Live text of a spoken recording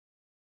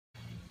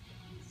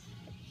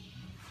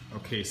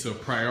Okay, so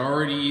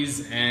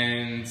priorities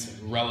and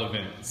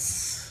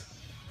relevance.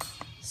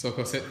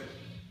 Soko, sit.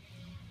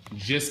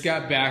 Just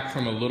got back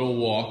from a little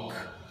walk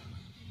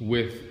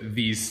with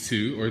these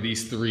two, or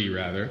these three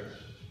rather.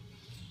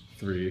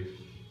 Three.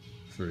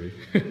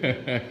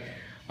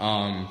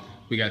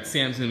 We got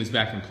Samson who's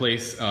back in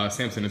place.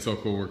 Samson and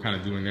Soko were kind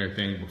of doing their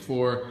thing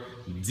before.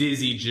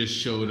 Dizzy just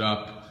showed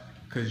up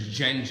because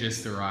Jen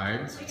just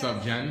arrived. What's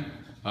up, Jen?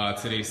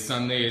 Today's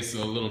Sunday, it's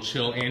a little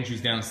chill.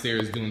 Andrew's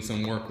downstairs doing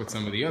some work with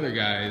some of the other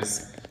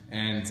guys.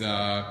 And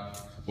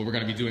what we're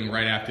gonna be doing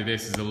right after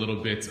this is a little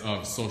bit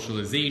of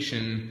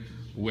socialization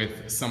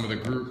with some of the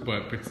group,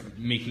 but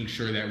making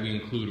sure that we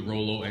include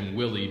Rolo and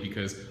Willie,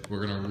 because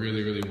we're gonna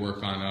really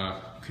work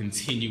on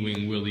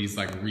continuing Willie's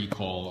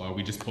recall.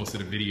 We just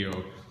posted a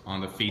video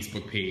on the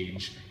Facebook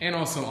page and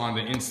also on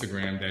the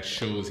Instagram that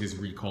shows his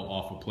recall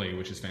off of play,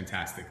 which is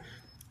fantastic.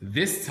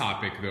 This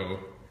topic though,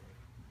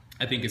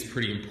 I think is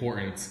pretty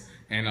important,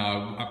 and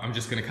I'm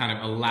just gonna kind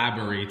of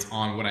elaborate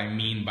on what I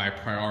mean by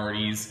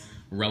priorities,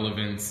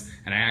 relevance,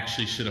 and I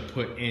actually should have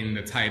put in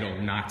the title,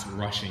 not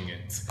rushing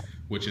it,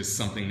 which is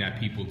something that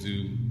people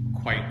do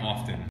quite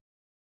often.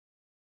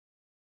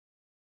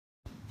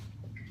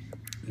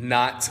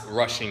 Not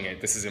rushing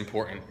it, this is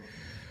important.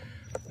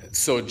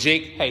 So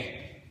Jake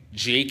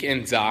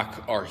and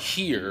Doc are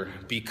here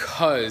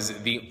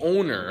because the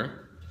owner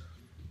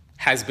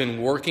has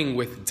been working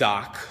with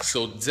Doc.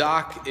 So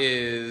Doc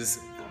is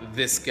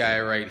this guy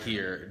right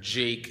here.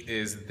 Jake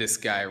is this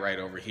guy right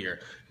over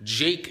here.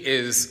 Jake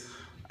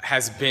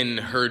has been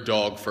her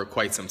dog for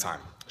quite some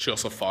time. She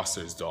also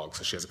fosters dogs,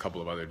 so she has a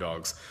couple of other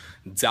dogs.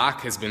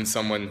 Doc has been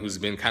someone who's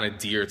been kind of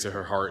dear to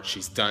her heart.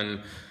 She's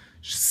done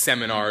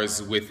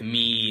seminars with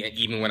me,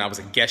 even when I was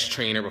a guest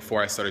trainer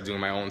before I started doing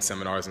my own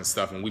seminars and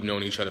stuff, and we've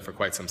known each other for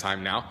quite some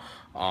time now.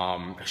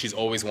 She's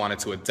always wanted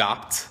to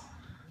adopt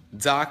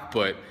Doc,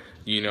 but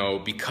you know,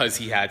 because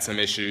he had some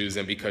issues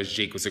and because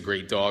Jake was a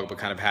great dog, but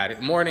kind of had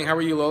it. Morning, how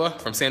are you, Lola?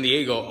 From San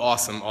Diego.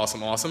 Awesome.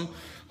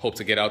 Hope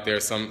to get out there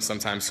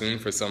sometime soon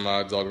for some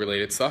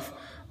dog-related stuff.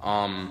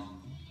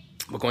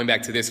 But going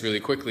back to this really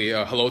quickly,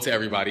 hello to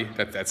everybody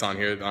that's on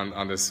here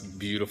on this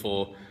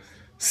beautiful,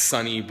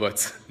 sunny but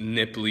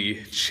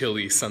nipply,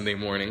 chilly Sunday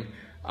morning.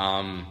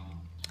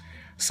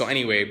 So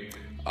anyway,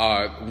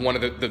 one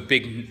of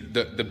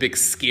the big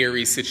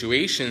scary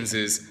situations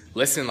is,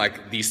 listen,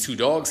 these two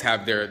dogs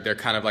have their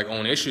kind of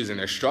own issues and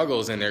their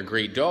struggles, and they're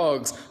great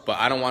dogs, but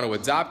I don't want to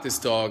adopt this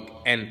dog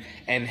and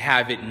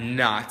have it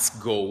not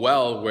go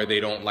well where they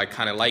don't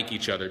kind of like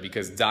each other,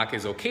 because Doc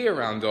is okay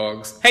around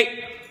dogs.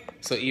 Hey!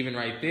 So even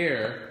right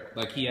there,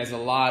 he has a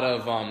lot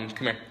of,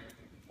 come here,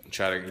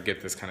 try to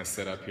get this kind of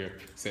set up here,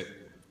 sit.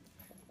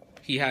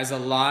 He has a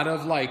lot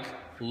of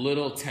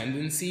little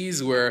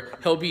tendencies where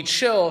he'll be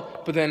chill,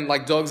 but then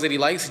dogs that he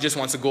likes, he just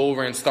wants to go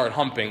over and start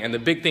humping. And the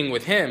big thing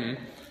with him,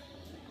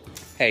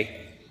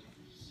 hey,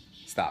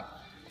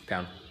 stop,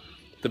 down.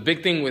 The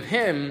big thing with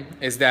him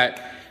is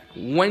that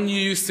when you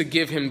used to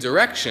give him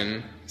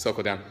direction,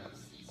 Soko down,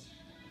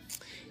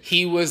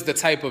 he was the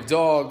type of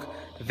dog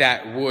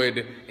that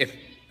would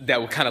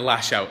kind of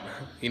lash out,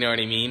 you know what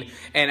I mean?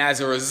 And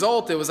as a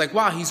result, it was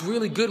wow, he's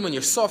really good when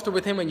you're softer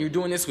with him when you're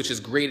doing this, which is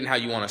great in how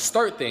you want to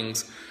start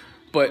things.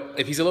 But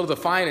if he's a little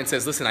defiant and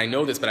says, listen, I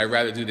know this, but I'd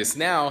rather do this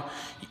now,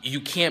 you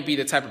can't be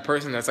the type of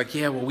person that's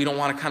yeah, well, we don't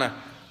want to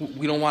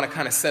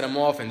kind of set him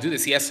off and do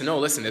this. He has to know,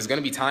 listen, there's going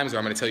to be times where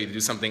I'm going to tell you to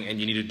do something and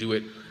you need to do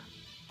it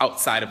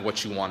outside of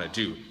what you want to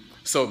do.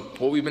 So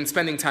what we've been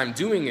spending time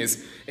doing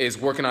is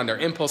working on their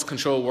impulse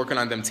control, working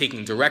on them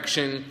taking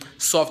direction,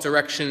 soft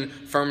direction,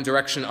 firm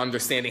direction,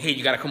 understanding, hey,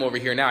 you got to come over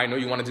here now. I know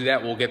you want to do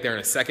that. We'll get there in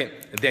a second.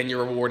 Then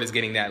your reward is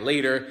getting that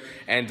later.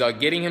 And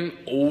getting him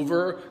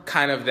over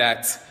kind of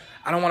that,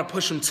 I don't want to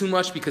push him too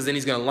much because then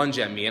he's going to lunge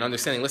at me, and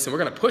understanding, listen, we're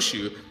going to push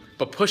you,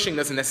 but pushing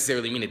doesn't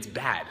necessarily mean it's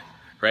bad,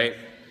 right?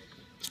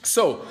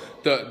 So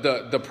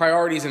the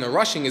priorities in the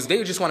rushing is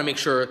they just want to make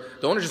sure,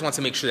 the owner just wants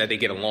to make sure that they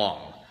get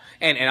along.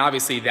 And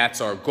obviously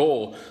that's our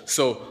goal.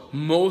 So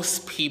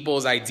most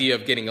people's idea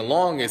of getting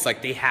along is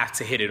they have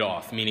to hit it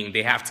off, meaning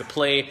they have to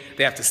play,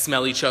 they have to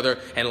smell each other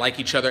and like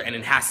each other, and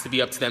it has to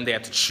be up to them. They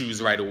have to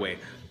choose right away.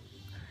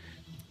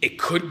 It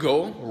could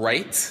go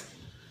right.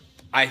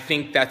 I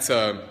think that's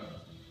what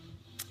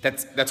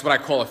I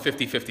call a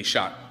 50-50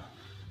 shot.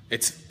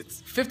 It's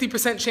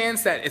 50%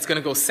 chance that it's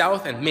gonna go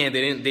south and man,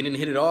 they didn't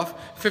hit it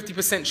off.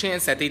 50%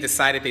 chance that they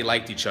decided they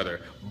liked each other.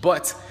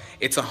 But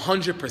it's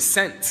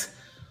 100%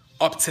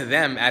 up to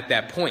them at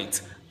that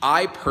point.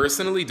 I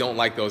personally don't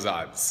like those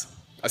odds,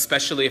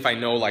 especially if I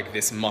know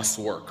this must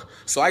work.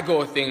 So I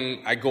go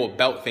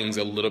about things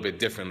a little bit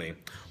differently.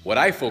 What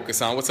I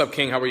focus on, what's up,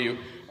 King? How are you?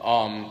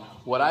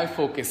 What I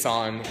focus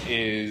on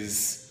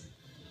is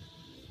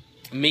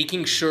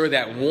making sure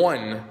that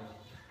one,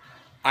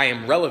 I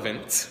am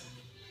relevant,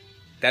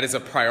 that is a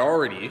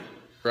priority,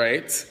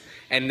 right?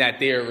 And that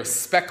they are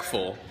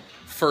respectful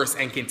first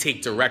and can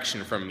take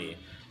direction from me.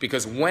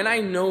 Because when I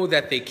know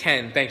that they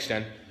can, thanks,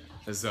 Jen.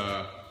 There's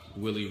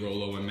Willie,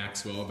 Rolo, and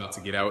Maxwell about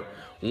to get out.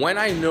 When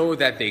I know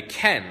that they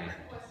can,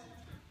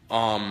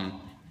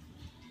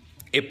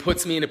 it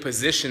puts me in a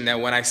position that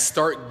when I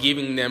start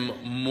giving them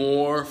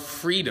more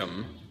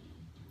freedom.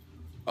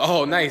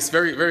 Oh, nice,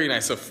 very, very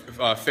nice. So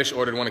Fish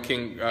ordered one of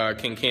King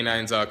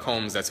K9's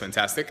combs. That's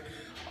fantastic.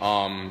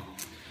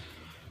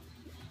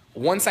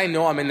 Once I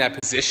know I'm in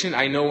that position,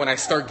 I know when I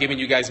start giving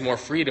you guys more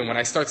freedom, when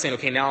I start saying,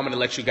 okay, now I'm going to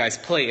let you guys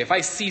play. If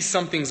I see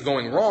something's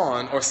going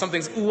wrong or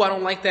something's, ooh, I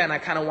don't like that and I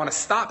kind of want to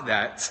stop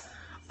that,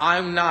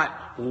 I'm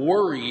not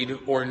worried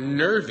or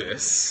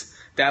nervous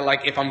that,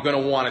 like, if I'm going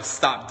to want to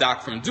stop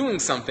Doc from doing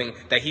something,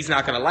 that he's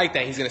not going to like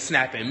that, he's going to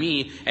snap at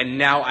me, and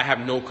now I have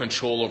no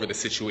control over the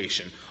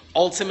situation.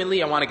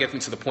 Ultimately, I want to get them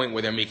to the point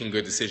where they're making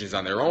good decisions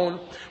on their own,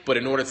 but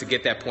in order to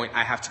get that point,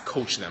 I have to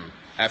coach them.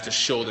 I have to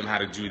show them how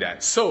to do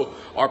that. So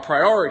our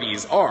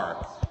priorities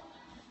are,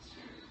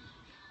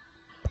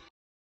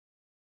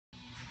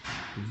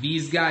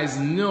 these guys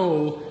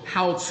know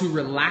how to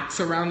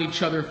relax around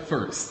each other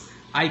first.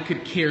 I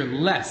could care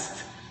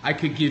less. I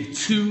could give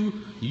two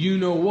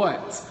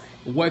you-know-what,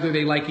 whether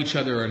they like each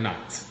other or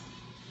not.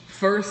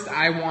 First,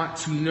 I want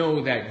to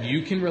know that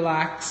you can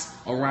relax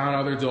around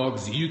other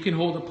dogs. You can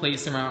hold a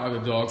place around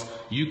other dogs.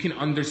 You can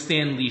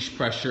understand leash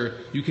pressure.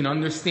 You can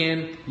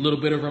understand a little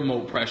bit of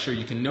remote pressure.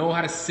 You can know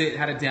how to sit,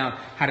 how to down,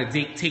 how to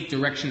take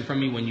direction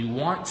from me when you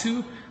want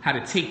to, how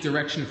to take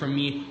direction from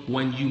me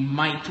when you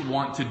might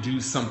want to do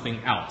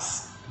something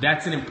else.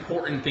 That's an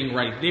important thing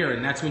right there,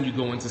 and that's when you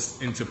go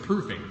into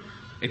proofing.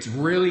 It's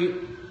really,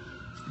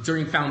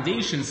 during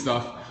foundation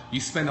stuff, you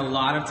spend a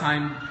lot of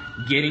time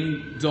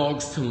getting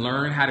dogs to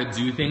learn how to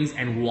do things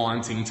and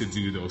wanting to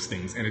do those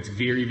things. And it's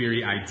very,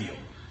 very ideal.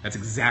 That's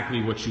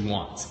exactly what you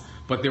want.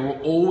 But there will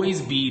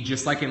always be,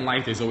 just like in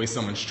life, there's always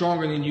someone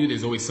stronger than you,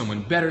 there's always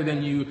someone better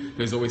than you,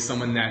 there's always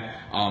someone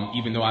that,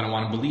 even though I don't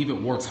want to believe it,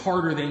 works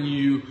harder than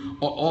you.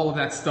 All of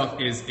that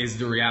stuff is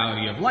the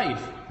reality of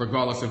life,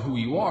 regardless of who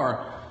you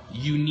are.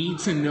 You need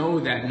to know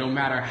that no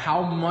matter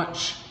how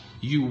much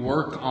you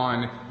work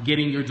on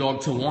getting your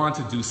dog to want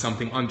to do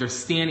something,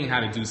 understanding how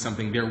to do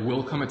something, there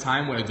will come a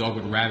time when a dog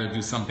would rather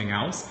do something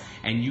else,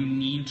 and you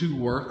need to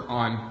work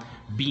on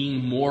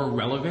being more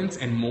relevant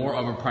and more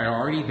of a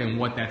priority than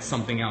what that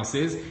something else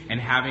is,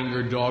 and having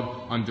your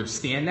dog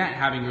understand that,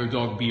 having your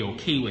dog be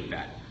okay with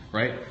that,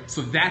 right?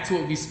 So that's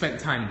what we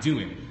spent time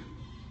doing.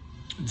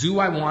 Do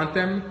I want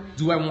them?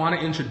 Do I want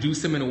to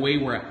introduce them in a way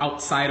where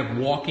outside of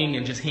walking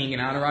and just hanging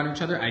out around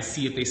each other, I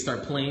see if they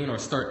start playing or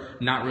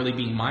start not really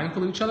being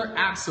mindful of each other?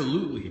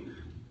 Absolutely.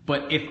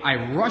 But if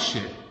I rush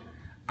it,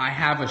 I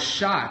have a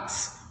shot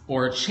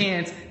or a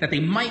chance that they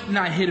might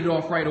not hit it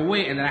off right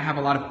away, and then I have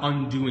a lot of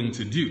undoing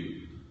to do.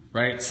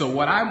 Right? So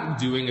what I'm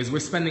doing is we're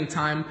spending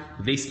time,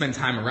 they spend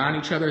time around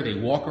each other, they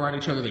walk around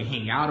each other, they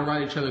hang out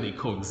around each other, they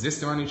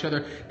coexist around each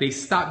other. They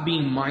stop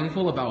being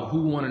mindful about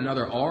who one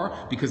another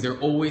are because they're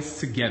always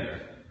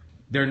together.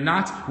 They're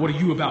not, what are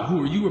you about,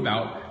 who are you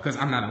about, because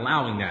I'm not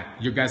allowing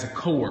that. You guys are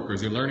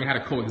coworkers, you're learning how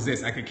to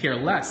coexist. I could care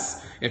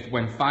less if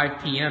when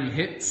 5 p.m.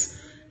 hits,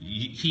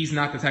 he's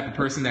not the type of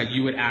person that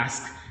you would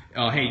ask,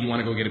 hey, you want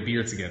to go get a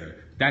beer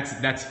together.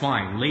 That's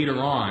fine. Later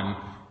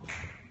on,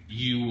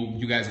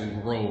 you guys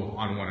will grow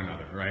on one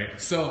another, right?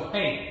 So,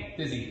 hey,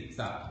 Dizzy,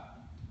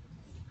 stop.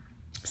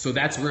 So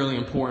that's really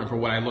important for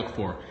what I look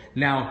for.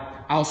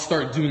 Now, I'll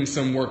start doing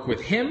some work with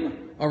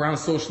him around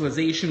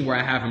socialization, where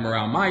I have him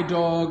around my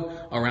dog,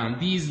 around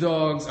these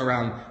dogs,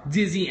 around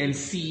Dizzy, and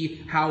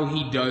see how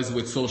he does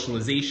with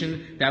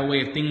socialization. That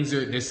way, if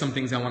there's some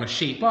things I want to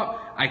shape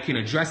up, I can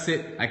address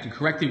it, I can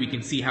correct it, we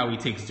can see how he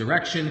takes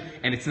direction,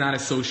 and it's not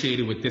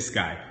associated with this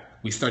guy.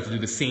 We start to do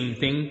the same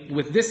thing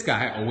with this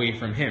guy away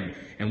from him.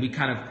 And we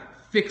kind of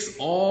fix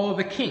all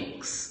the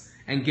kinks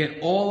and get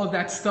all of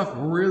that stuff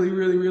really,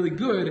 really, really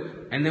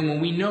good. And then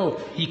when we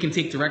know he can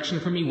take direction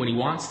from me when he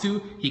wants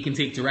to, he can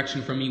take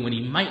direction from me when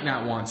he might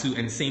not want to,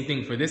 and same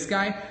thing for this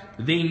guy,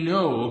 they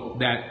know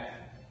that,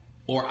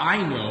 or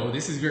I know,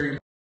 this is very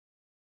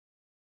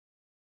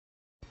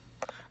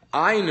important.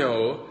 I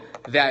know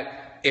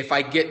that if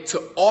I get to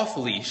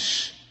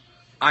off-leash,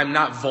 I'm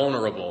not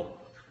vulnerable.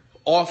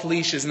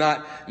 Off-leash is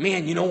not,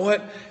 man, you know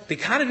what? They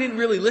kind of didn't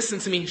really listen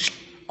to me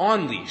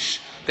on-leash.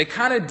 They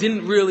kind of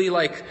didn't really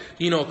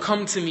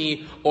come to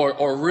me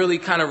or really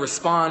kind of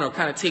respond or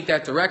kind of take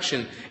that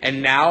direction.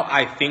 And now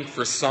I think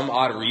for some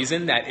odd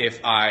reason that if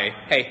I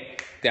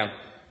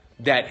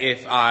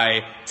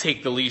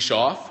take the leash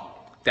off,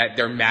 that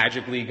they're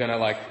magically going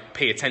to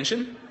pay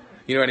attention.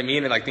 You know what I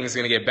mean? And things are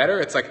going to get better.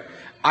 It's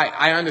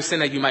I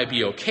understand that you might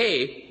be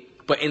okay,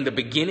 but in the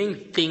beginning,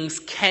 things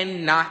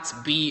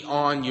cannot be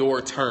on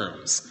your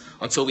terms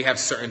until we have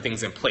certain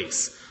things in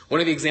place. One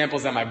of the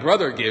examples that my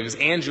brother gives,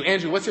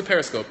 Andrew, what's your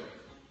Periscope?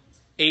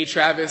 A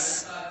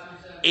Travis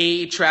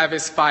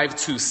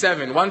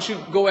 527. Why don't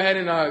you go ahead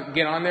and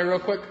get on there real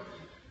quick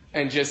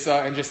and just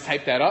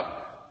type that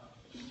up?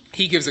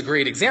 He gives a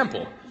great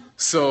example.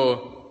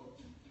 So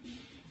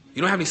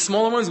you don't have any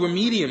smaller ones. We're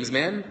mediums,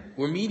 man.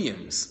 We're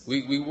mediums.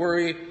 We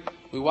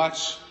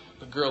watch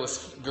the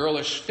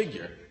girlish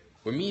figure.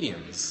 We're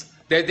mediums.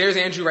 There's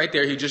Andrew right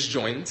there. He just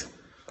joined.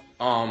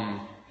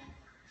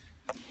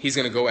 he's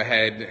going to go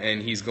ahead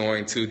and he's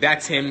going to,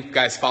 that's him.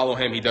 Guys, follow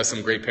him. He does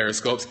some great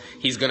periscopes.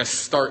 He's going to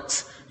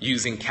start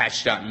using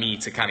catch.me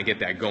to kind of get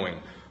that going.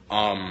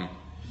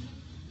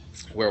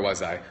 Where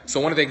was I? So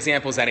one of the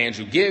examples that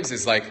Andrew gives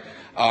is like,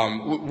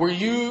 were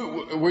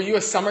you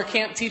a summer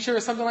camp teacher or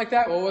something like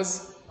that? What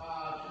was?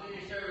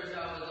 Community service.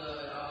 I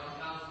was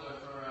a counselor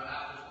for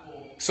after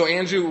school. So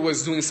Andrew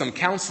was doing some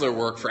counselor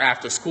work for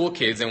after school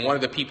kids, and one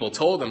of the people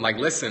told him, like,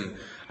 listen,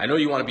 I know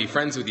you want to be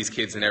friends with these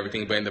kids and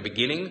everything, but in the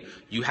beginning,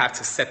 you have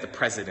to set the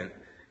precedent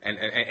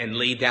and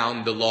lay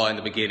down the law in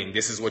the beginning.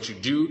 This is what you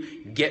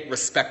do. Get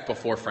respect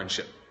before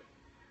friendship,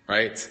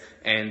 right?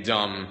 And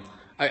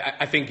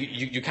I think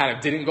you kind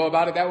of didn't go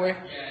about it that way? Yeah,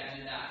 I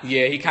did that.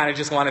 Yeah, he kind of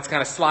just wanted to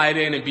kind of slide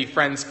in and be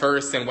friends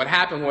first. And what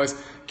happened was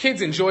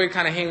kids enjoyed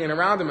kind of hanging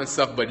around him and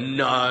stuff, but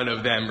none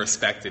of them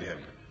respected him,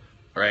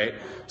 right?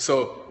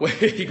 So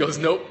he goes,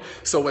 nope.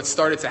 So what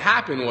started to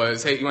happen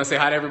was, hey, you want to say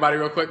hi to everybody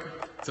real quick?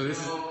 So this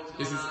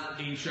is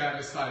A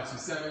Travis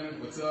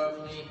 527. What's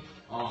up?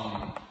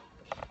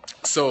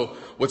 So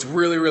what's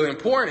really, really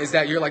important is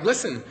that you're like,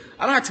 listen,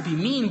 I don't have to be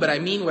mean, but I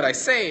mean what I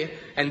say,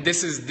 and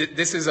this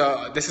is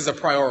a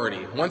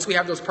priority. Once we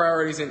have those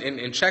priorities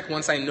in check,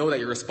 once I know that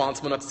you're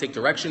responsible enough to take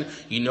direction,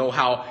 you know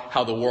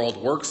how the world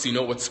works, you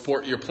know what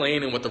sport you're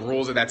playing and what the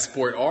rules of that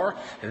sport are,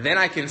 and then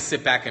I can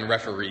sit back and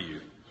referee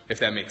you, if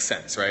that makes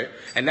sense, right?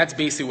 And that's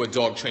basically what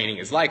dog training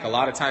is like. A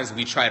lot of times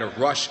we try to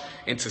rush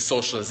into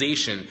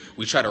socialization,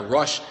 we try to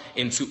rush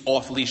into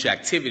off-leash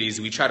activities,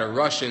 we try to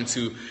rush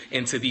into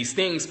these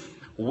things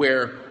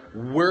where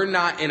we're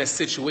not in a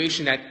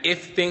situation that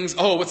if things...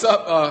 Oh, what's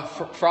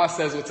up? Frost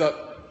says, what's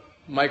up?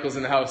 Michael's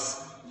in the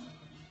house.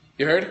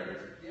 You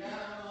heard?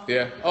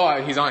 Yeah.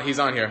 Oh, he's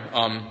on here.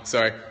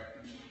 Sorry.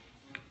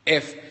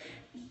 If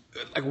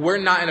like we're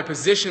not in a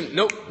position,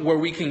 where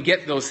we can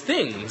get those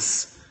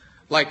things,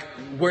 like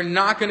we're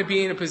not going to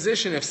be in a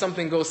position if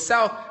something goes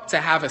south to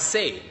have a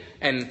say.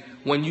 And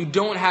when you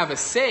don't have a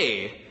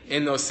say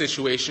in those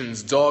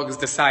situations, dogs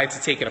decide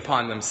to take it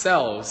upon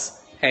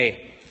themselves.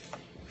 Hey.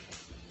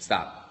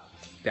 Stop.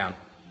 Down.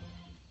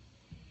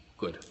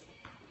 Good.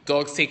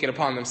 Dogs take it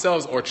upon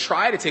themselves or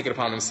try to take it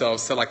upon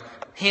themselves to like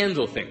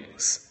handle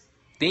things.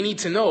 They need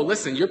to know,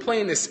 listen, you're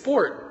playing this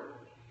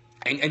sport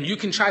and you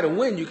can try to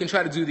win, you can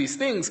try to do these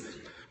things,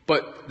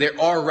 but there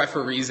are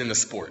referees in the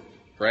sport,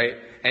 right?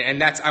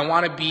 And that's, I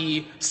want to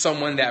be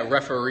someone that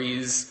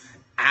referees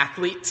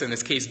athletes, in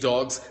this case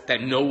dogs,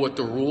 that know what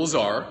the rules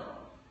are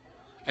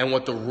and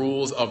what the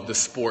rules of the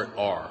sport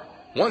are.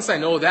 Once I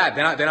know that,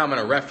 then I'm going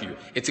to ref you.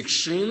 It's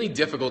extremely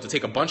difficult to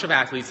take a bunch of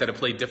athletes that have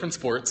played different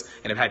sports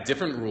and have had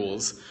different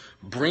rules,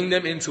 bring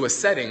them into a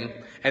setting,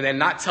 and then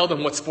not tell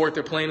them what sport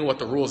they're playing and what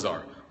the rules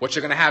are. What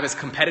you're going to have is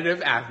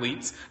competitive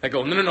athletes that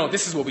go, no,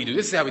 this is what we do,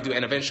 this is how we do it,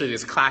 and eventually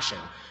there's clashing.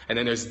 And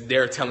then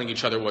they're telling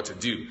each other what to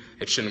do.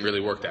 It shouldn't really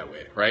work that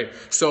way, right?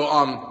 So,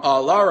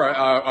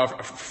 Laura,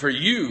 for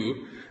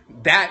you,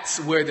 that's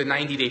where the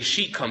 90-day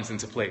sheet comes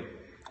into play.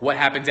 What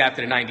happens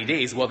after the 90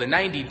 days? Well, the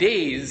 90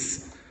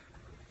 days...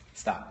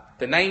 Stop.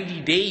 The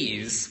 90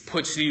 days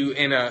puts you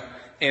in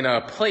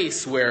a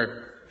place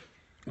where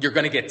you're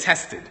going to get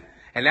tested.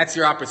 And that's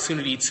your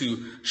opportunity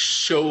to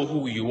show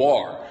who you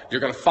are. You're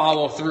going to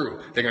follow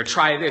through. They're going to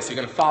try this. You're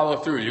going to follow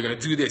through. You're going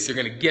to do this. You're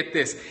going to get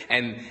this.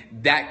 And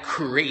that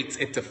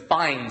it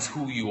defines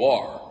who you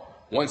are.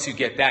 Once you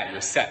get that,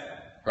 you're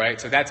set.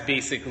 Right? So that's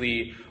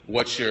basically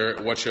what you're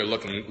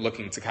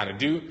looking to kind of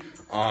do.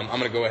 I'm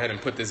going to go ahead and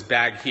put this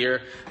bag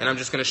here, and I'm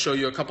just going to show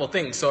you a couple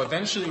things. So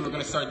eventually we're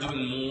going to start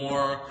doing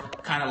more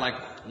kind of like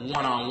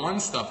one-on-one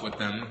stuff with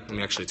them. Let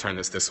me actually turn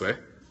this way.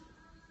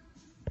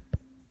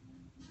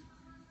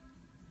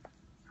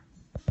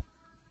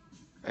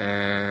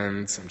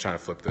 And I'm trying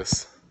to flip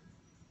this.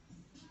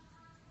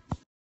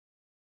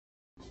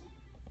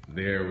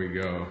 There we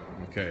go.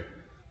 Okay.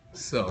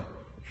 So.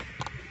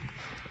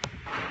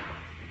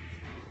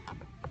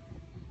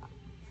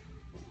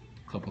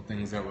 A couple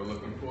things that we're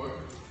looking for.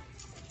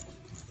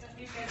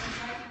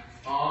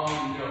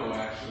 No,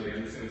 actually,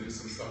 I'm just going to do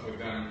some stuff with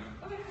them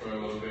for a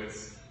little bit,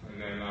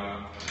 and then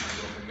I'm going to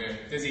go from there.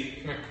 Dizzy,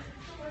 come here.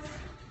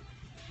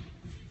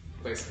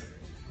 Place.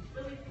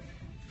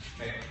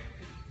 Hey,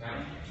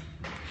 down.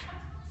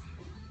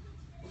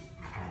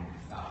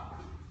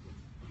 Stop.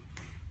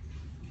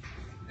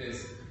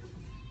 This.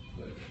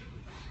 Good.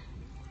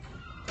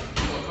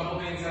 So a couple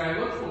things that I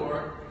look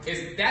for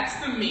is that's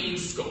the main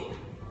scope.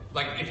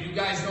 Like, if you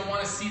guys don't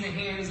want to see the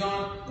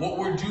hands-on, what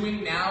we're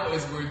doing now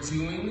is we're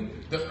doing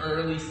the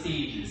early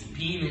stages,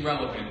 being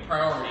relevant,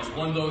 priorities.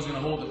 One dog's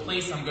going to hold the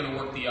place, I'm going to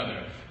work the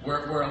other.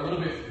 We're a little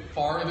bit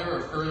farther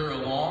or further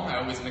along. I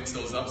always mix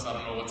those up, so I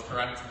don't know what's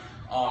correct,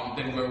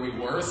 than where we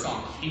were, so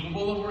I'm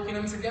capable of working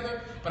them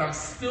together, but I'm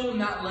still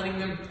not letting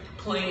them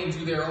play and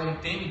do their own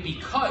thing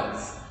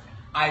because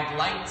I'd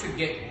like to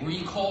get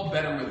recall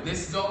better with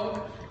this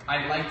dog.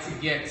 I'd like to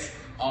get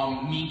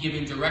me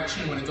giving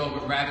direction when a dog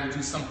would rather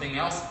do something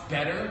else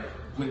better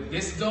with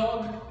this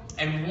dog.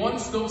 And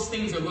once those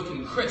things are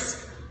looking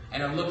crisp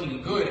and are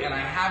looking good and I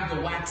have the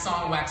wax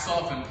on, wax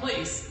off in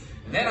place,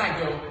 then I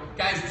go,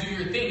 guys, do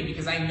your thing,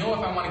 because I know if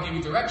I want to give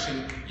you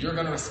direction, you're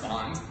gonna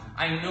respond.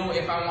 I know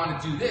if I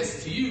want to do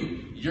this to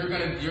you, you're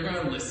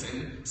gonna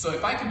listen. So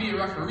if I can be a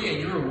referee and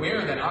you're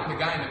aware that I'm the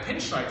guy in the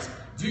pinstripes,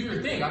 do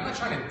your thing. I'm not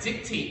trying to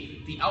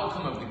dictate the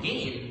outcome of the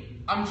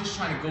game. I'm just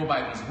trying to go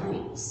by these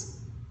rules.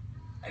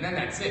 And then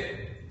that's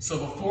it. So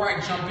before I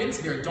jump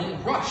into there,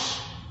 don't rush.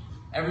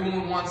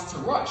 Everyone wants to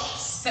rush.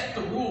 Set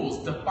the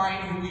rules,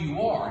 define who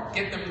you are,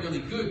 get them really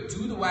good,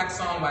 do the wax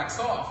on, wax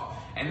off.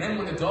 And then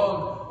when the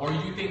dog, or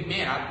you think,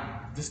 man,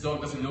 this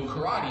dog doesn't know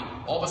karate,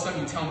 all of a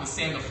sudden you tell him to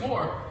stand on the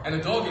floor, and the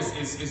dog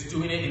is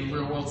doing it in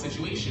real world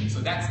situations. So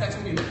that's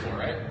what we look for,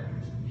 right?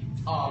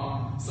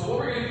 So what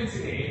we're gonna do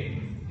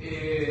today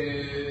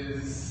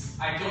is,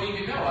 I don't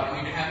even know, I don't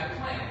even have it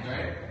planned,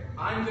 right?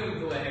 I'm gonna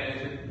go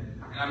ahead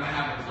and I'm gonna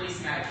have a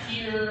placemat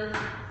here,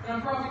 and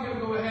I'm probably gonna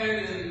go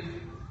ahead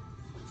and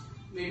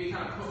maybe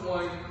kind of put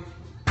one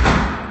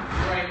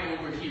right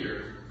over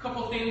here. A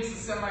couple things to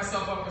set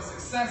myself up for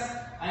success.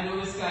 I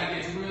know this guy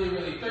gets really,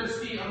 really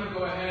thirsty. I'm gonna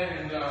go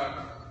ahead and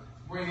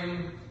bring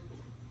him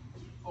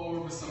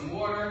over with some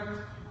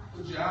water.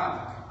 Good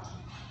job.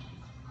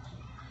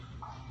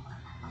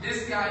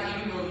 This guy,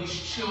 even though he's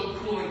chill,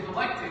 cool, and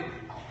collected,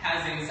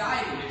 has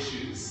anxiety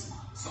issues.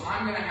 So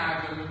I'm gonna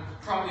have him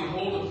probably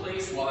hold a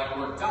place while I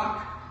work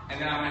Doc, and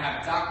then I'm gonna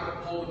have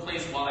Doc hold a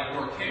place while I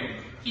work him.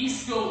 He's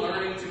still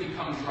learning to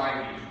become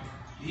dry lead.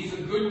 He's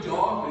a good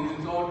dog, but he's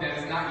a dog that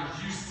is not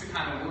used to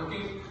kind of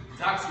working.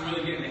 Doc's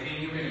really getting the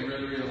hang of it and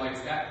really, really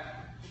likes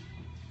that.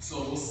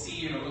 So we'll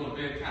see in a little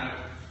bit kind of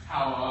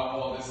how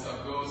all this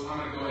stuff goes. I'm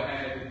gonna go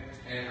ahead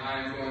and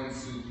I'm going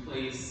to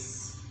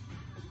place,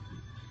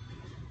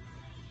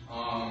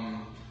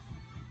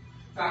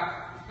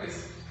 Doc,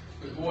 place,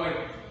 good boy,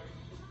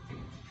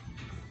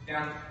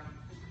 down,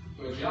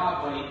 good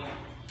job, buddy.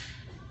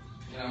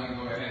 And I'm gonna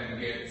go ahead and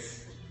get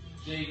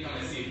Jake, I'm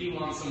gonna see if he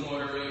wants some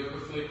water really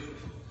quickly.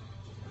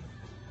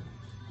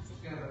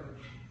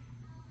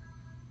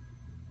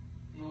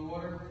 No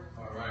water?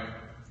 Alright.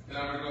 Then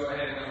I'm gonna go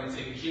ahead and I'm gonna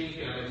take Jake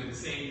and I'm gonna do the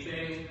same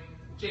thing.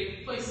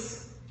 Jake,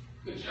 place.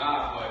 Good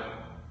job, bud.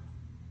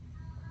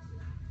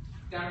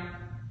 Down.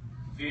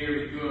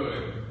 Very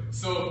good.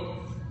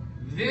 So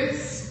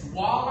this,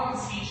 while I'm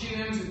teaching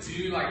them to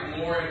do like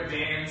more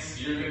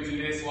advanced, you're gonna do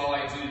this while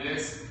I do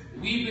this,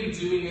 we've been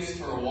doing this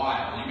for a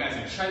while. You guys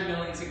are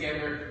treadmilling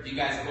together, you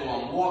guys go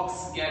on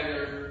walks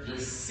together, you're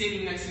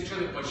sitting next to each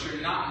other, but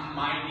you're not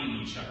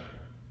minding each other,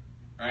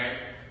 right?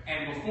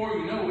 And before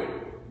you know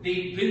it,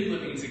 they've been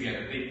living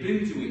together, they've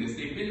been doing this,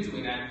 they've been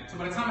doing that. So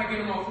by the time I get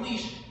them off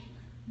leash,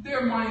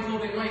 they're mindful,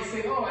 they might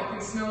say, oh, I can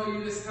smell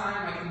you this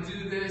time, I can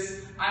do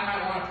this, I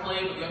might want to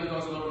play, but the other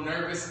dog's a little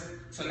nervous.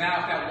 So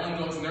now if that one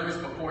dog's nervous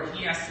before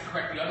he has to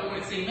correct the other one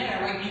and say,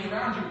 man, I like being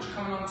around you, but you're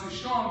coming on too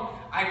strong,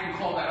 I can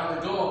call that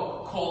other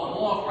dog, call him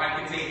off, or I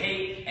can say,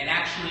 hey, and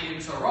actually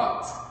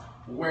interrupt,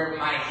 where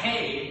my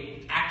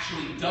hey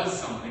actually does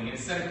something,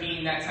 instead of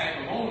being that type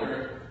of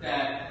owner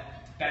that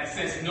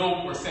says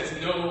no, or says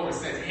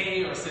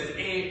hey, or says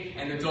a,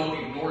 and the dog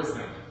ignores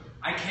them.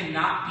 I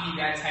cannot be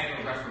that type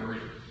of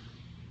referee.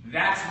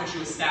 That's what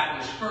you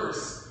establish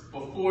first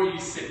before you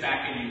sit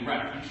back and you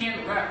ref. You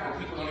can't ref where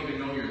people don't even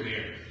know you're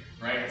there,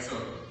 right? So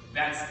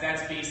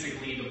that's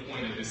basically the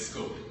point of this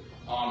scope.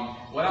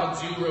 What I'll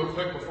do real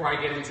quick before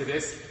I get into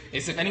this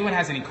is if anyone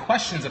has any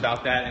questions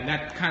about that and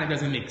that kind of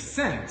doesn't make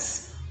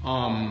sense,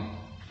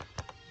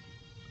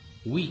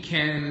 we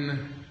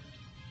can,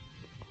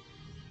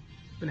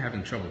 I've been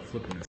having trouble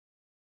flipping this.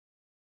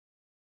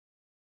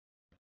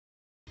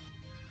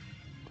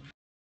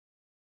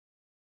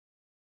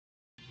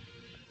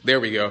 There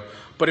we go.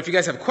 But if you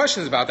guys have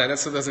questions about that,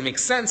 that doesn't make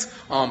sense,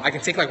 I can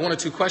take like 1 or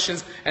 2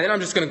 questions, and then I'm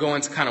just going to go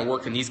into kind of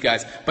working these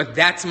guys. But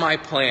that's my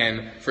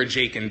plan for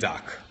Jake and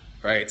Doc,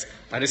 right?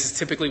 And this is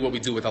typically what we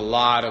do with a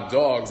lot of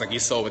dogs, like you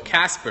saw with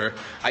Casper.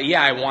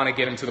 Yeah, I want to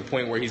get him to the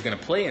point where he's going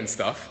to play and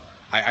stuff.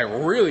 I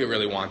really,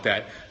 really want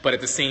that. But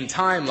at the same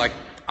time, like,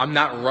 I'm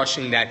not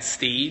rushing that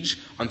stage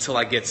until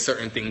I get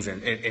certain things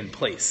in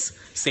place.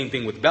 Same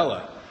thing with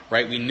Bella,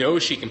 right? We know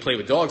she can play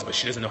with dogs, but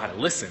she doesn't know how to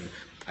listen.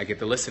 I get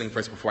the listening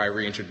first before I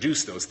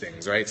reintroduce those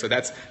things, right? So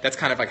that's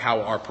kind of like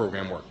how our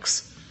program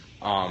works.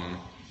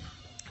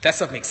 That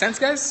stuff makes sense,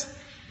 guys?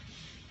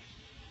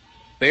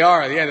 They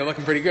are, yeah, they're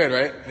looking pretty good,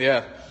 right?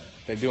 Yeah,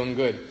 they're doing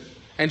good.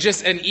 And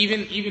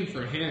even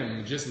for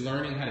him, just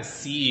learning how to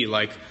see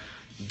like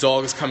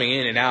dogs coming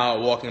in and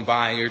out, walking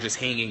by, and you're just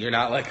hanging. You're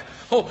not like,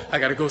 oh, I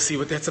gotta go see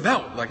what that's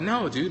about. Like,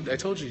 no, dude, I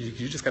told you,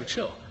 you just gotta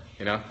chill,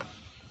 you know?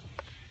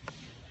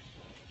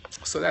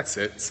 So that's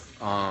it.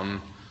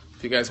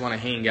 If you guys want to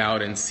hang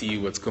out and see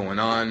what's going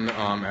on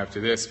after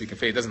this, we can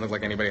fade. It doesn't look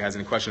like anybody has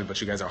any questions, but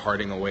you guys are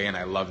hearting away, and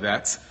I love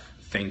that.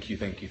 Thank you,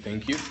 thank you,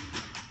 thank you.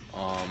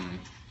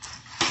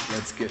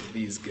 Let's get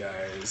these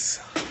guys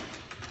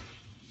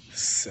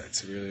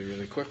set really,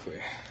 really quickly.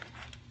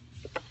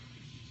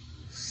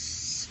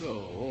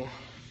 So,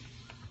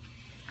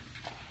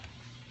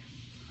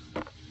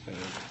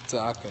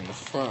 Doc in the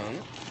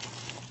front,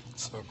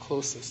 so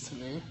closest to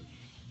me.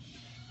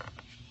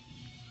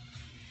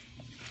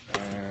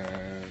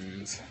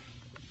 And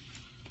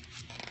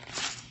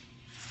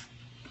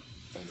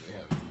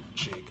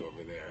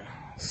there.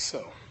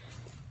 So,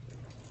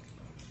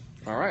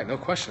 all right, no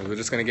questions. We're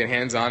just gonna get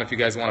hands-on. If you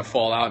guys want to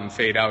fall out and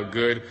fade out,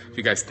 good. If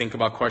you guys think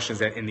about questions,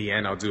 that in the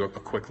end, I'll do a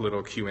quick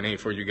little Q&A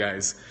for you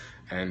guys,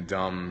 and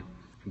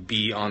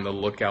be on the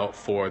lookout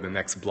for the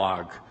next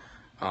blog.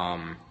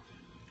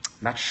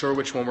 Not sure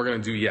which one we're gonna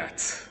do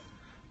yet,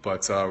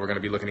 but we're gonna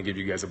be looking to give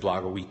you guys a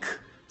blog a week.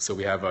 So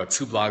we have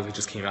 2 blogs that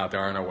just came out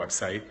there on our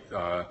website.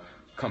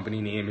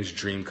 Company name is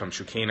Dream Come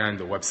True Canine.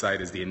 The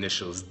website is the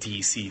initials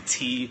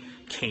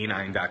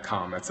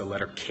DCTcanine.com. That's the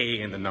letter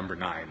K and the number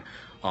 9.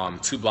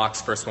 2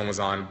 blocks. First one was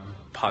on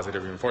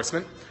positive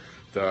reinforcement,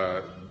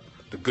 the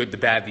good, the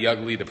bad, the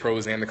ugly, the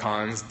pros and the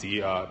cons,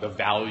 the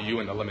value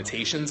and the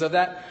limitations of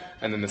that.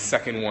 And then the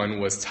second one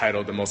was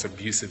titled The Most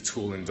Abusive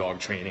Tool in Dog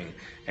Training.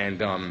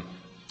 And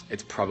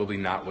it's probably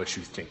not what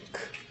you think,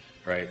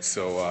 right?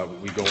 So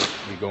we go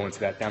into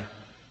that now.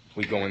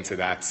 We go into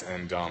that,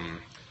 and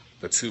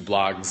the 2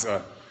 blogs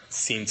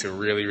seem to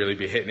really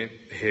be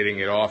hitting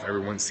it off.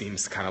 Everyone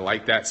seems to kind of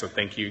like that. So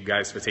thank you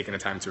guys for taking the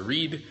time to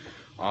read.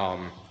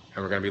 And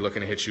we're going to be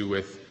looking to hit you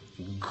with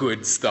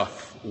good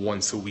stuff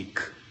once a week,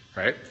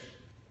 right?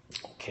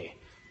 Okay,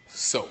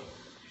 so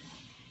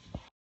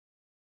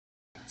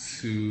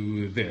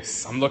to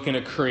this. I'm looking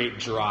to create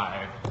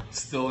drive.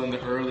 Still in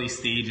the early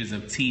stages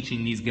of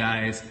teaching these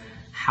guys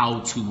how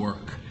to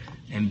work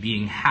and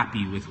being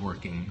happy with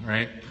working,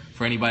 right?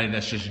 For anybody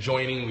that's just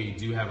joining, we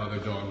do have other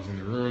dogs in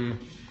the room.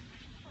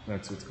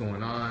 That's what's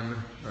going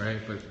on, right?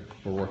 But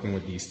we're working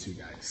with these 2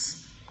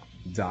 guys,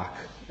 Doc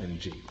and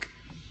Jake.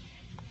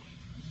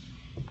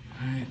 All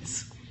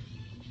right.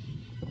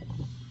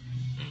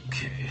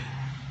 Okay.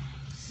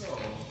 So,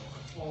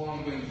 all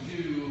I'm going to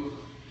do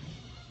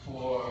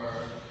for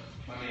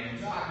my man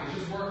Doc is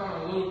just work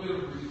on a little bit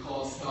of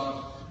recall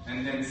stuff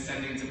and then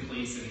sending to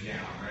place and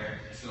down, right?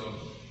 So,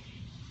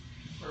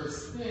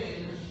 first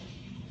thing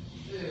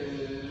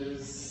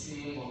is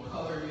seeing what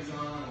color he's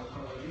on, what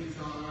color he's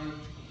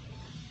on.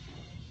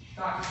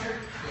 Doc, here,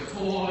 good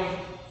boy.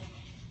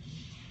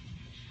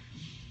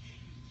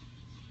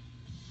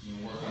 You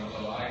work on a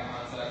little eye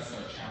contact,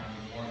 start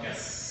challenging more.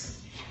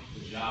 Yes.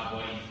 Good job,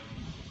 buddy.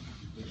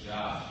 Good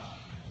job.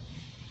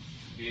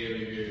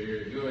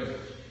 Very good.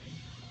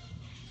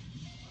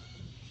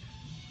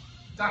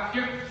 Doc,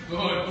 here.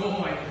 Good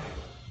boy.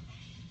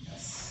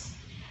 Yes.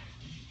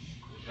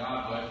 Good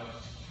job, bud.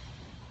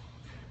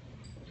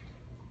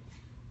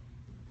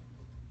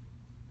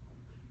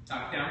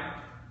 Doc, down.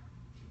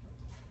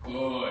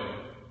 Good.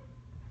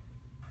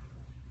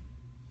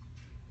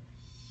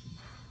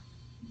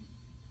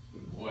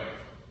 Good boy.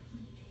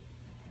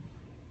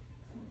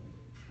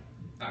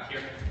 Doc,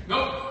 here.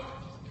 Nope.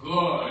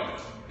 Good.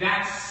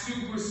 That's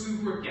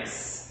super,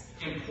 yes,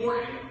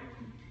 important,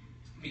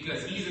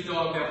 because he's a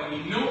dog that when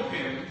you note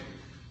him,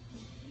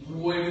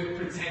 would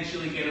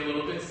potentially get a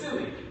little bit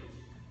silly.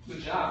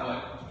 Good job,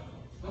 bud.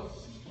 Nope.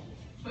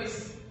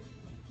 Place.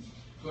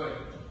 Good.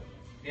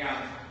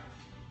 Down.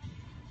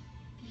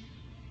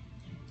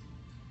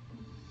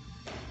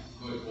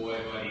 Good boy,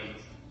 buddy.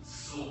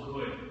 So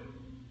good.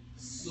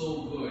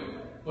 So good.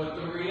 But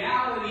the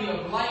reality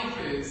of life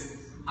is,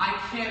 I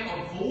can't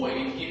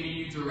avoid giving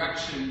you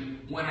direction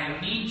when I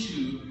need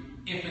to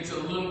if it's a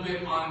little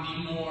bit on the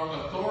more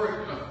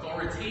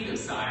authoritative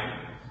side.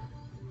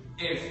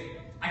 If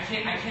I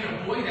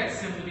can't avoid that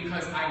simply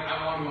because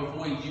I want to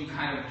avoid you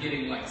kind of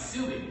getting like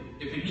silly.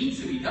 If it needs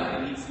to be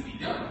done, it needs to be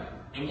done.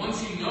 And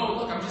once you know,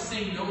 look, I'm just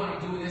saying no and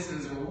I'm doing this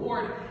as a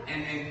reward,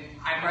 and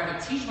I'd rather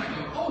teach my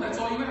dog, oh, that's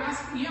all you were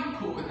asking? Yeah, I'm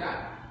cool with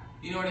that.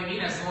 You know what I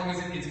mean? As long as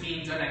it's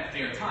being done at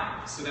fair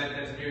time. So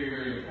that's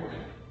very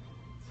important.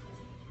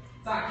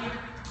 Doc,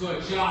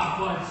 good job,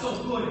 bud.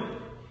 So good.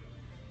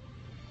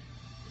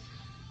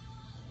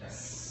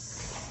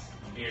 Yes.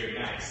 Very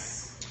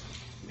nice.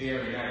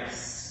 Very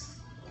nice.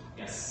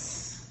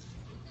 Yes.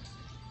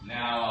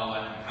 Now I'll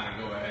let him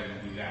kind of go ahead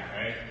and do that,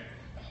 right?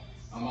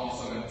 I'm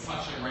also going to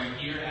touch it right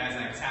here as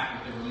I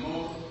tap with the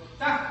remote.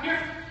 Doc,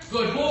 here.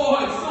 Good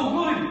boy. So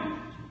good.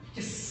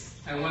 Yes.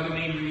 And one of the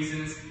main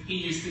reasons he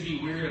used to be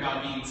weird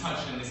about being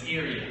touched in this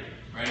area,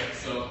 right?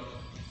 So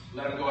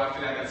let him go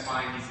after that. That's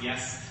fine. He's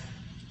yes.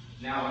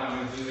 Now what I'm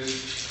going to do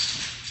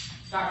is,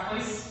 Doc,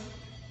 place.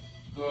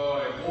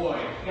 Good boy.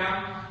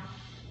 Down.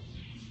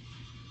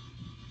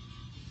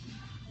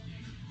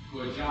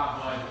 Good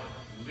job, bud.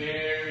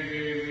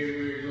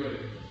 Very good.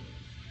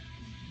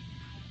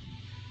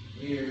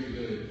 Very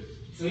good.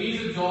 So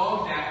he's a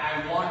dog that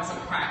I want to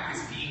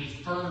practice being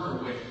firmer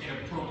with in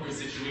appropriate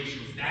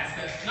situations.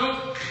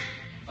 Nope.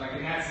 Like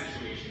in that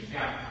situation.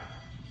 Down.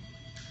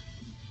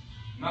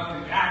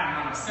 Nothing bad, I'm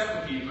not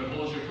upset with you, but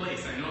hold your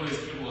place. I know there's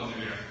people under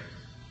there.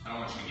 I don't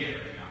want you to get it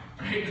right now,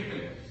 right?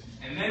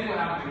 And then what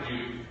I'm going to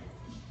do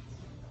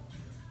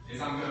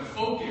is I'm going to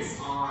focus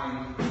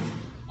on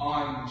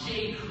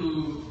Jake,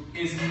 who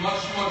is much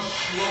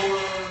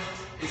slower,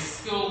 is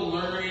still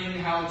learning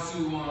how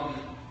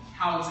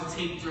to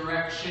take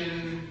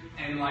direction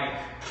and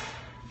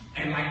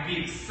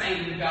be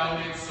excited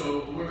about it.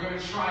 So we're going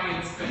to try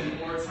and spend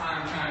more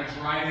time kind of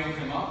driving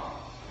him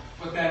up,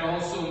 but that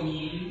also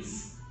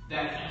means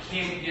that he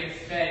can't get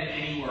fed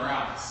anywhere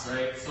else,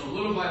 right? So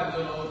little by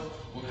little,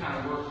 we'll kind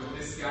of work with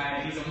this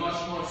guy. He's a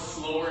much more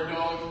slower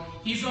dog.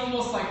 He's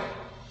almost like,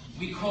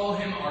 we call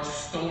him our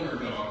stoner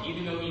dog,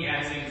 even though he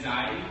has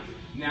anxiety.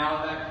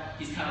 Now that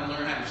he's kind of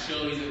learned how to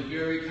chill, he's a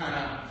very kind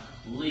of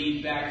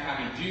laid back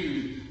kind of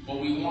dude, but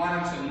we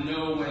want him to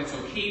know when it's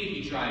okay to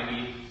be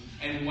drivey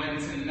and when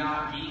to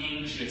not be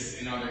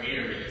anxious in other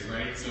areas,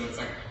 right? So it's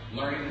like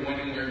learning when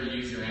and where to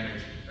use your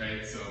energy,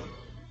 right? So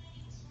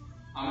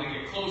I'm gonna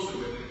get closer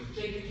with him.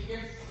 Jake,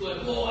 here.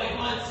 Good boy,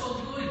 bud, so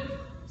good.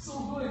 So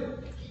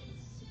good.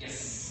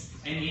 Yes.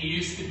 And he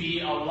used to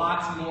be a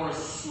lot more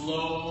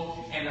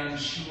slow and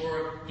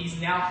unsure. He's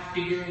now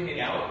figuring it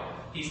out.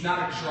 He's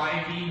not a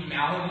drivey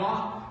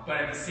Malinois, but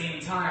at the same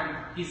time,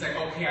 he's like,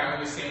 okay, I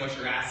understand what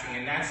you're asking,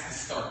 and that's the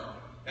start.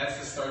 That's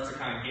the start to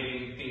kind of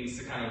getting things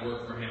to kind of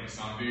work for him.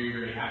 So I'm very,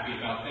 very happy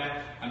about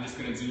that. I'm just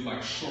gonna do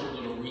like short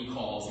little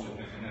recalls with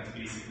him, and that's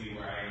basically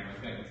where I am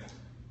with him.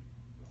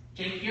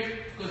 Jake,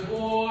 here. Good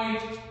boy.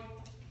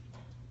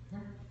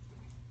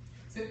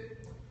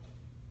 Sit.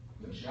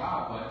 Good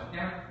job, bud.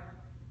 Now.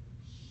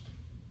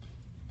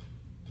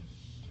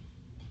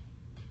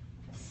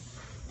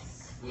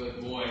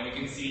 Good boy. You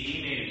can see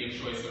he made a good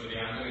choice over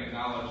there. I'm going to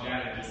acknowledge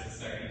that in just a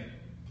second.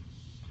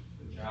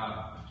 Good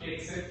job.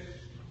 Jake, sit.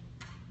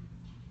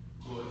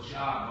 Good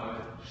job,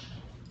 bud.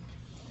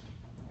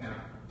 Now.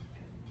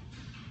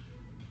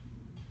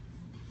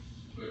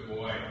 Good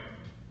boy.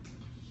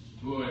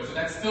 Good. So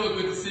that's still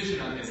a good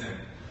decision on his end.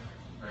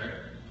 Right?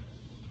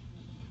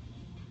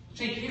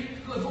 Jake, here.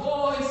 Good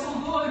boy. So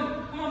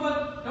good. Come on,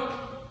 bud. Nope.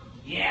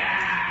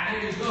 Yeah.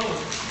 There you go.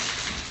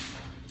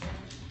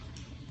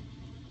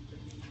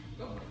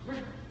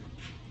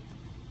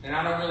 And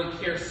I don't really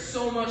care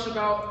so much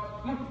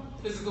about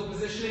physical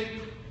positioning.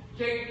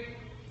 Okay,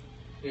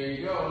 there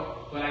you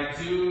go. But I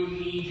do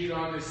need you to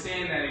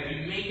understand that if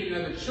you make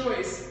another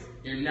choice,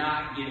 you're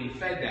not getting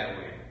fed that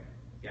way.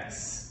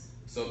 Yes.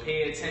 So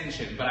pay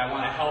attention. But I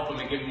want to help him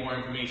and give more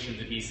information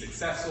to be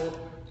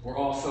successful. We're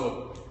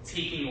also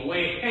taking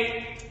away,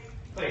 hey,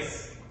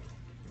 place.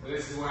 So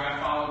this is where I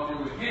follow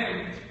through with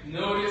him.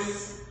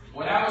 Notice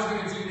what I was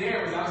going to do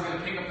there was I was going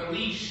to pick up the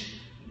leash,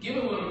 give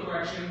a little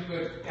correction,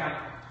 but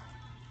down.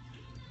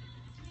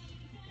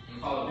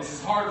 Follow. This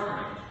is hard for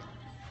him,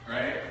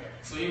 right?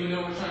 So even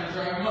though we're trying to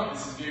drive him up,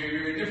 this is very,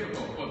 very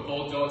difficult. But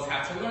both dogs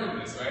have to learn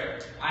this,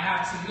 right? I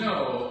have to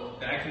know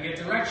that I can get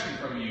direction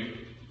from you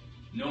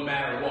no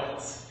matter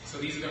what. So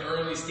these are the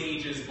early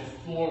stages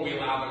before we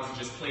allow them to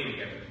just play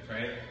together,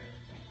 right?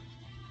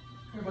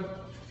 Here, bud.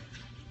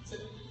 Sit.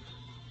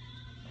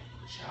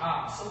 Good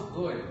job. So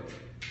good.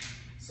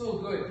 So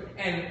good.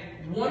 And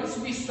once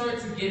we start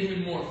to get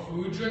him more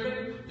food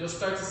driven, you'll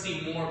start to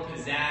see more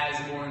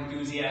pizzazz, more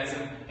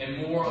enthusiasm, and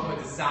more of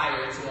a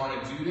desire to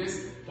want to do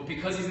this. But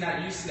because he's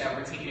not used to that,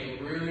 we're taking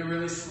it really,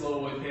 really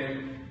slow with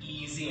him,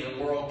 easy, and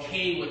we're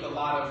okay with a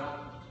lot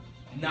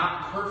of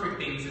not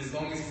perfect things as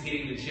long as he's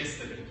getting the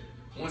gist of it.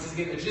 Once he's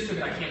getting the gist of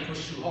it, I can't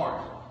push too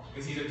hard.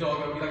 Because he's a dog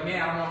that'll be like,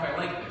 man, I don't know if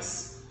I like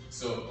this.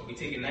 So we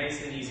take it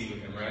nice and easy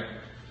with him, right?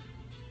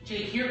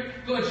 Jake, here.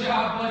 Good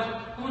job,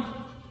 bud. Come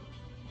on.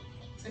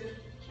 Sit.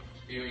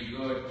 Very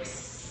good.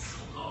 Yes.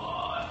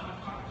 Oh,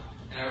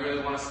 and I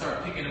really want to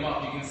start picking him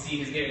up. You can see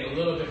he's getting a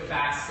little bit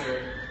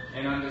faster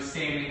and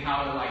understanding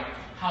how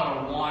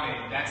to want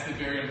it. That's the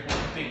very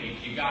important thing.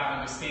 You gotta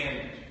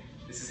understand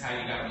this is how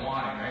you gotta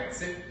want it, right?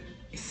 Sit.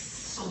 It's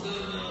so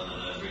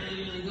good.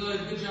 Really, really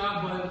good. Good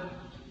job, bud.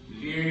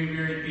 Very,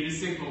 very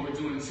basic, but we're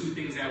doing two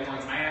things at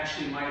once. I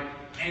actually might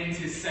end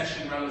his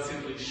session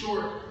relatively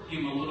short, give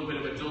him a little bit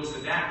of a dose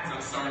of that because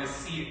I'm starting to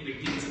see it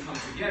begin to come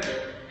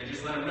together, and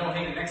just let him know,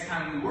 hey, the next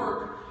time we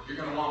work, you're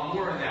going to want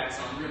more of that.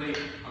 So I'm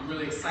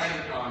really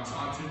excited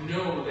to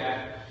know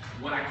that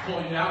when I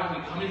call you out,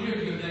 when you come in here,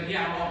 you're going to be like,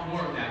 yeah, I want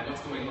more of that.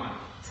 What's going on?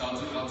 So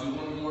I'll do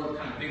one more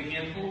kind of big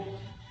handful,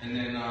 and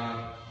then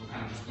we'll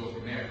kind of just go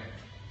from there.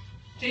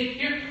 Jake,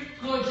 here.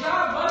 Good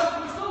job,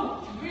 bud. Let's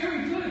go.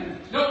 Very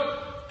good. Nope.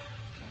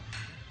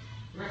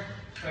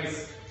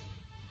 Place.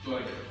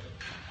 Good.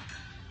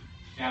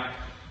 Down.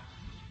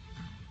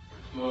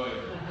 Good.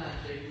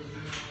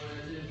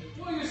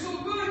 Boy, you're so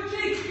good,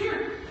 Jake.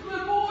 Here.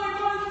 Good boy,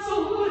 bud.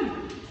 So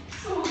good.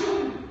 So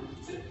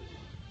good.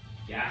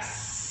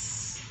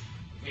 Yes.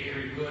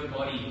 Very good,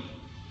 buddy.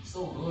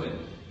 So good.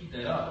 Eat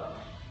that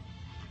up.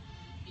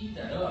 Eat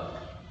that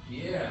up.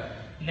 Yeah.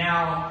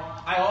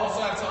 Now, I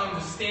also have to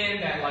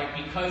understand that, like,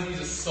 because he's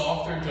a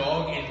softer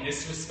dog in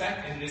this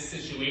respect, in this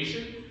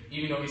situation,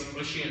 even though he's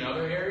pushy in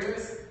other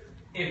areas,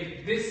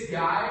 if this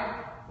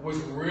guy was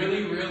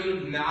really,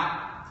 really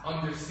not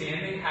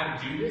understanding how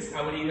to do this,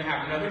 I would either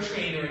have another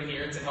trainer in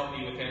here to help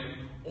me with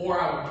him, or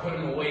I would put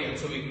him away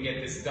until we can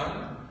get this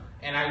done.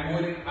 And I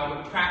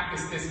would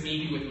practice this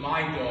maybe with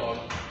my dog,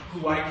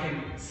 who I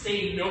can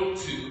say no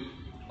to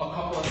a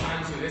couple of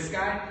times with this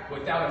guy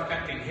without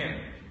affecting him.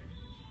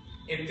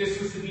 If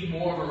this was to be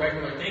more of a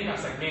regular thing, I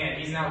was like, man,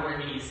 he's not where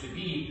he needs to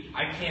be.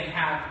 I can't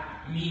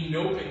have me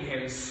noping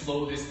him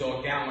slow this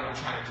dog down when I'm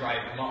trying to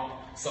drive him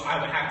up. So I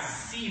would have to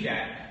see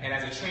that, and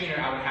as a trainer,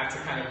 I would have to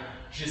kind of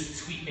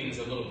just tweak things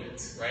a little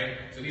bit, right?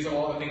 So these are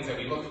all the things that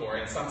we look for,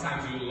 and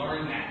sometimes you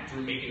learn that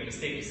through making a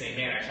mistake. You say,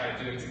 man, I tried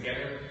to do them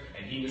together,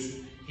 and he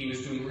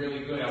was doing really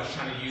good. I was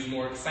trying to use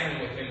more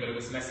excitement with him, but it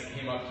was messing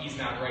him up. He's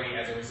not ready.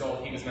 As a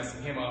result, he was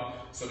messing him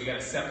up. So we got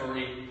to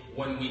separate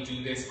when we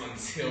do this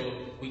until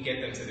we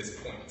get them to this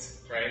point,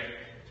 right?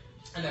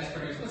 And that's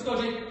pretty much. Let's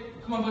go,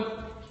 Jake. Come on,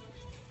 bud.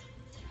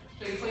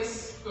 Take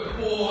place. Good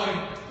boy.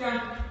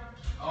 Down.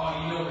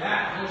 Oh, you know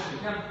that.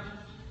 Motion. Down.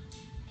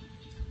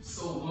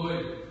 So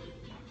good.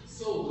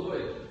 So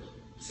good.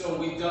 So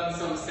we've done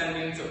some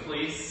sending to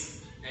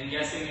place. And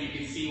yes, and you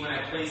can see when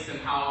I placed him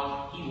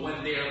how he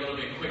went there a little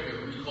bit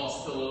quicker.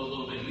 Recall's still a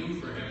little bit new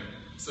for him.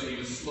 So he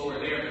was slower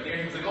there, but there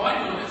he was like, oh,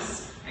 I know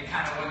this, and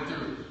kind of went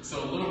through.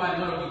 So little by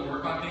little, we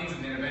work on things,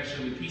 and then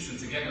eventually we piece them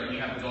together, and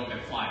you have a dog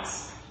that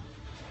flies.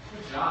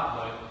 Good job,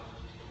 bud.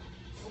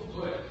 So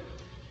good.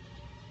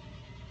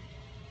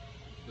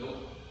 Nope.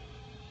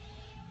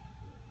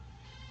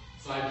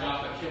 So I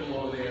dropped a kibble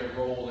over there,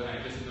 rolled, and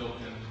I just milked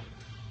him.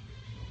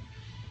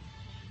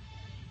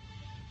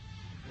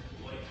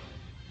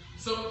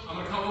 So I'm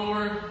gonna come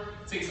over,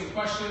 take some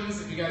questions.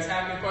 If you guys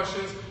have any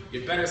questions,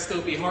 you better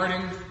still be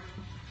Harding.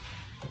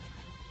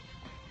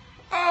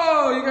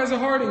 Oh, you guys are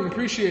Harding,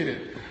 appreciate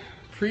it.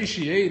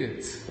 Appreciate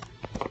it. So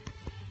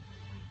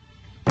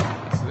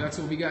that's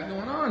what we got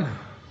going on.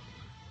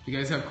 If you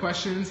guys have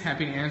questions,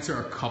 happy to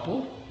answer a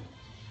couple.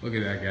 Look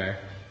at that guy.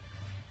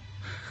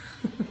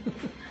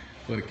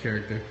 What a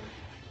character.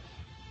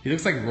 He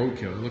looks like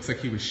roadkill. It looks like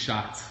he was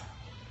shot.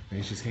 And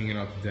he's just hanging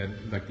off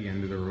dead, like the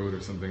end of the road or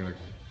something. Like,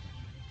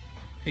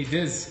 hey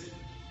Diz,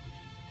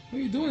 what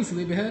are you doing,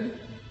 sleepyhead?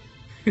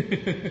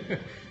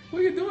 What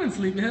are you doing,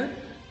 sleepyhead?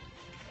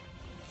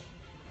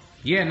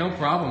 Yeah, no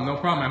problem, no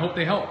problem. I hope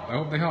they help. I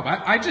hope they help.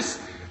 I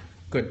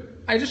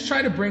just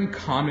try to bring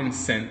common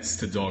sense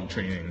to dog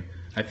training.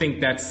 I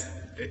think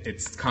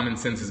it's common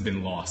sense has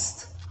been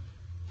lost.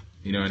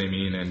 You know what I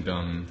mean?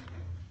 And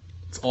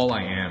it's all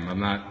I am. I'm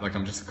not like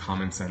I'm just a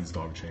common sense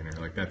dog trainer.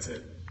 Like that's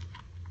it.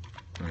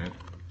 All right.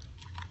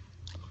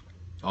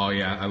 Oh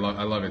yeah, I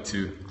love it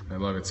too. I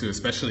love it too,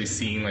 especially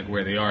seeing like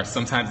where they are.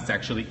 Sometimes it's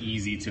actually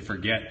easy to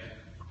forget.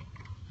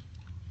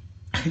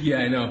 Yeah,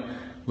 I know.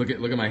 Look at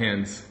my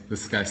hands.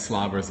 This guy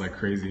slobbers like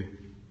crazy.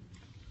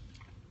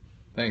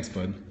 Thanks,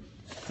 bud.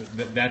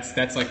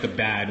 That's like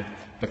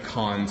the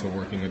con to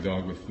working a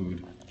dog with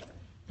food.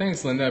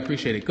 Thanks, Linda. I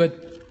appreciate it.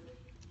 Good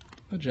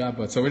job,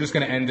 bud. So we're just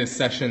gonna end this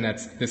session.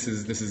 This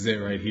is it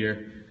right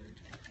here,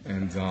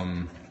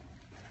 and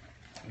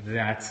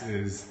that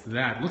is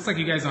that. Looks like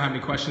you guys don't have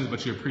any questions,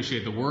 but you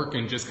appreciate the work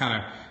and just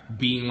kind of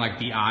being like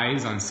the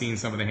eyes on seeing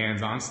some of the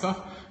hands-on stuff.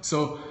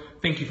 So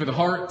thank you for the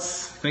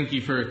hearts. Thank you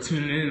for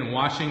tuning in and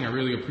watching. I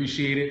really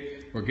appreciate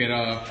it. We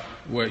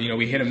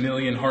hit 1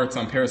 million hearts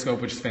on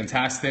Periscope, which is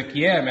fantastic.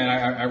 Yeah, man,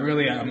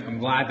 I'm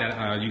glad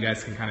that you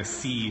guys can kind of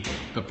see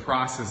the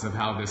process of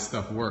how this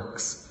stuff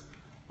works.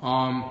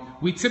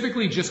 We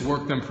typically just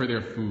work them for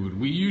their food.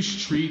 We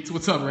use treats.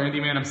 What's up,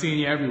 Randy, man? I'm seeing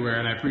you everywhere,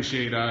 and I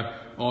appreciate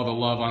all the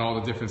love on all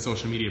the different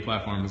social media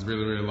platforms.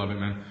 Really, really love it,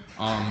 man.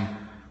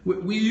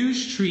 We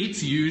use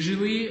treats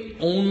usually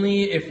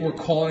only if we're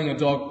calling a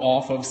dog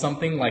off of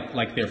something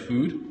like their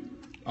food.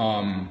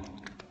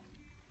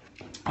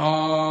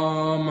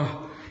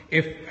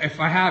 If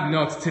I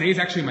have today's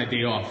actually my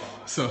day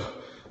off. So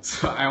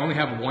I only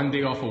have 1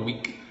 day off a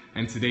week,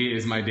 and today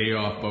is my day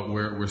off. But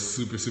we're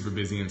super super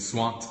busy and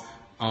swamped.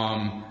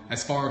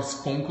 As far as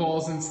phone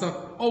calls and stuff.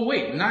 Oh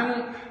wait,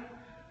 911.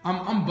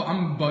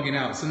 I'm bugging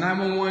out. So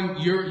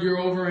 911, you're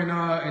over in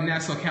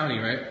Nassau County,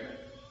 right?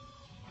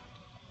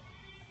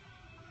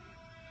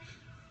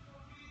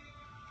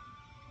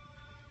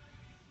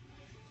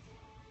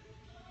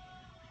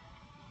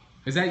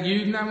 Is that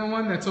you,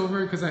 911? That's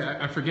over? Because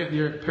I forget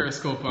your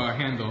Periscope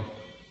handle.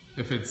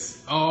 If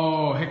it's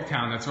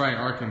Hicktown, that's right,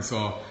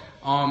 Arkansas.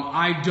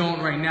 I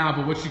don't right now,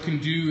 but what you can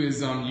do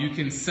is you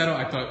can settle.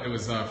 I thought it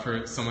was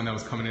for someone that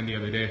was coming in the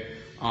other day.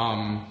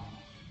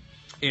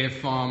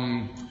 If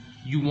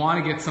you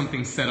want to get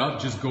something set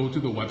up, just go to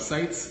the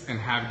websites and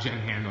have Jen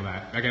handle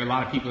that. I get a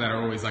lot of people that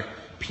are always like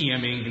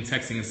PMing and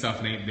texting and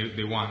stuff, and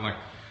they want like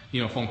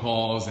phone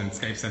calls and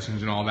Skype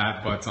sessions and all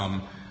that. But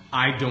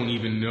I don't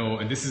even know,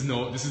 and this is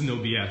no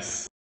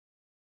BS.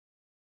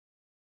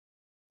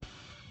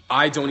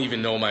 I don't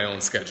even know my own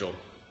schedule.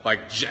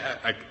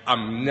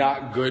 I'm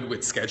not good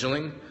with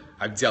scheduling.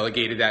 I've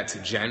delegated that to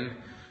Jen.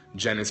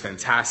 Jen is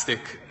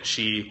fantastic.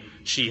 She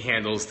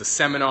handles the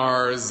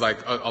seminars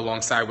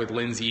alongside with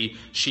Lindsay.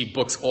 She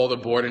books all the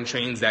board and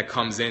trains that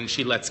comes in.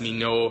 She lets me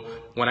know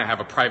when I have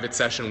a private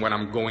session, when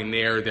I'm going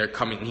there, they're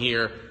coming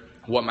here,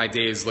 what my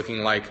day is looking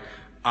like.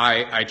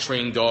 I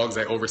train dogs,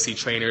 I oversee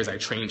trainers, I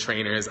train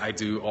trainers, I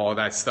do all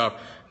that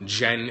stuff.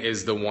 Jen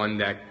is the one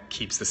that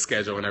keeps the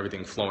schedule and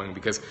everything flowing,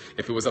 because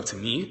if it was up to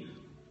me,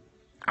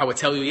 I would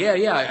tell you,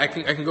 yeah, I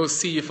can go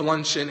see you for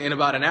lunch in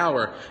about an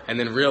hour, and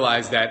then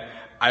realize that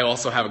I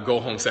also have a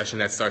go-home session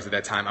that starts at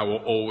that time. I will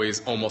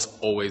almost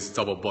always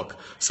double book.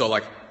 So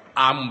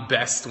I'm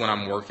best when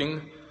I'm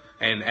working,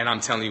 And I'm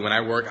telling you, when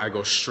I work, I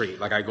go straight.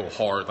 Like, I go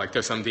hard. Like,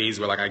 there's some days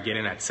where, like, I get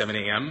in at 7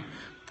 a.m.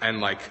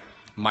 and, like,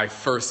 my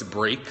first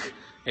break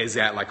is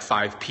at, like,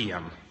 5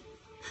 p.m.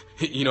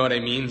 You know what I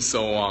mean?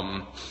 So,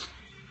 on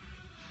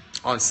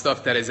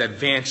stuff that is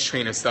advanced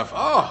trainer stuff.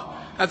 Oh,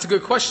 that's a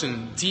good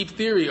question. Deep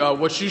theory.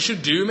 What you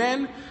should do,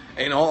 man,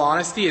 in all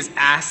honesty, is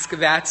ask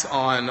that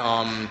on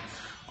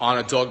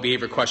a Dog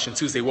Behavior Question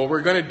Tuesday. What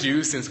we're going to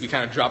do, since we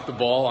kind of dropped the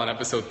ball on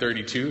episode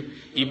 32,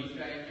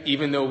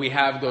 even though we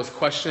have those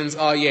questions,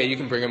 oh yeah, you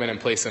can bring them in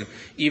and place them.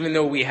 Even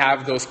though we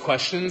have those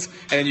questions,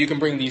 and then you can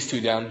bring these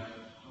two down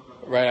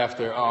right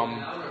after.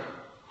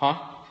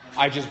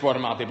 I just brought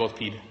them out. They both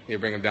peed. Yeah,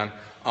 bring them down.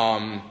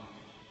 We're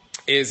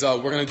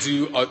going to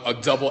do a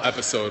double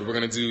episode. We're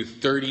going to do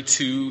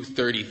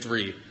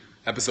 32-33.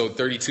 Episode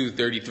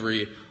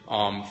 32-33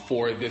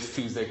 for this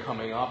Tuesday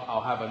coming up.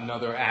 I'll have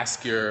another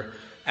Ask Your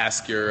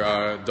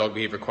Dog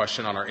Behavior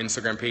question on our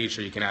Instagram page,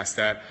 so you can ask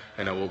that,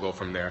 and then we'll go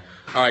from there.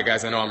 All right,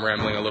 guys, I know I'm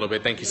rambling a little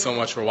bit. Thank you so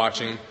much for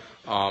watching.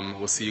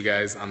 We'll see you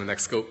guys on the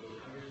next scope.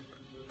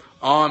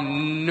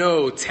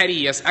 No, Teddy,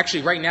 yes.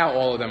 Actually, right now,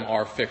 all of them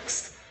are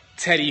fixed.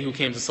 Teddy, who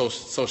came to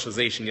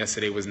socialization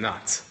yesterday, was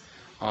not.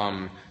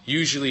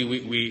 Usually,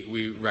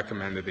 we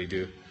recommend that they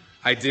do.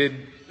 I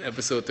did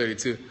episode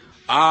 32.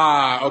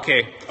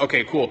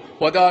 Okay, cool.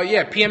 Well,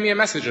 yeah, PM me a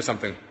message or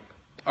something.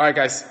 All right,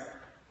 guys,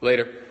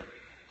 later.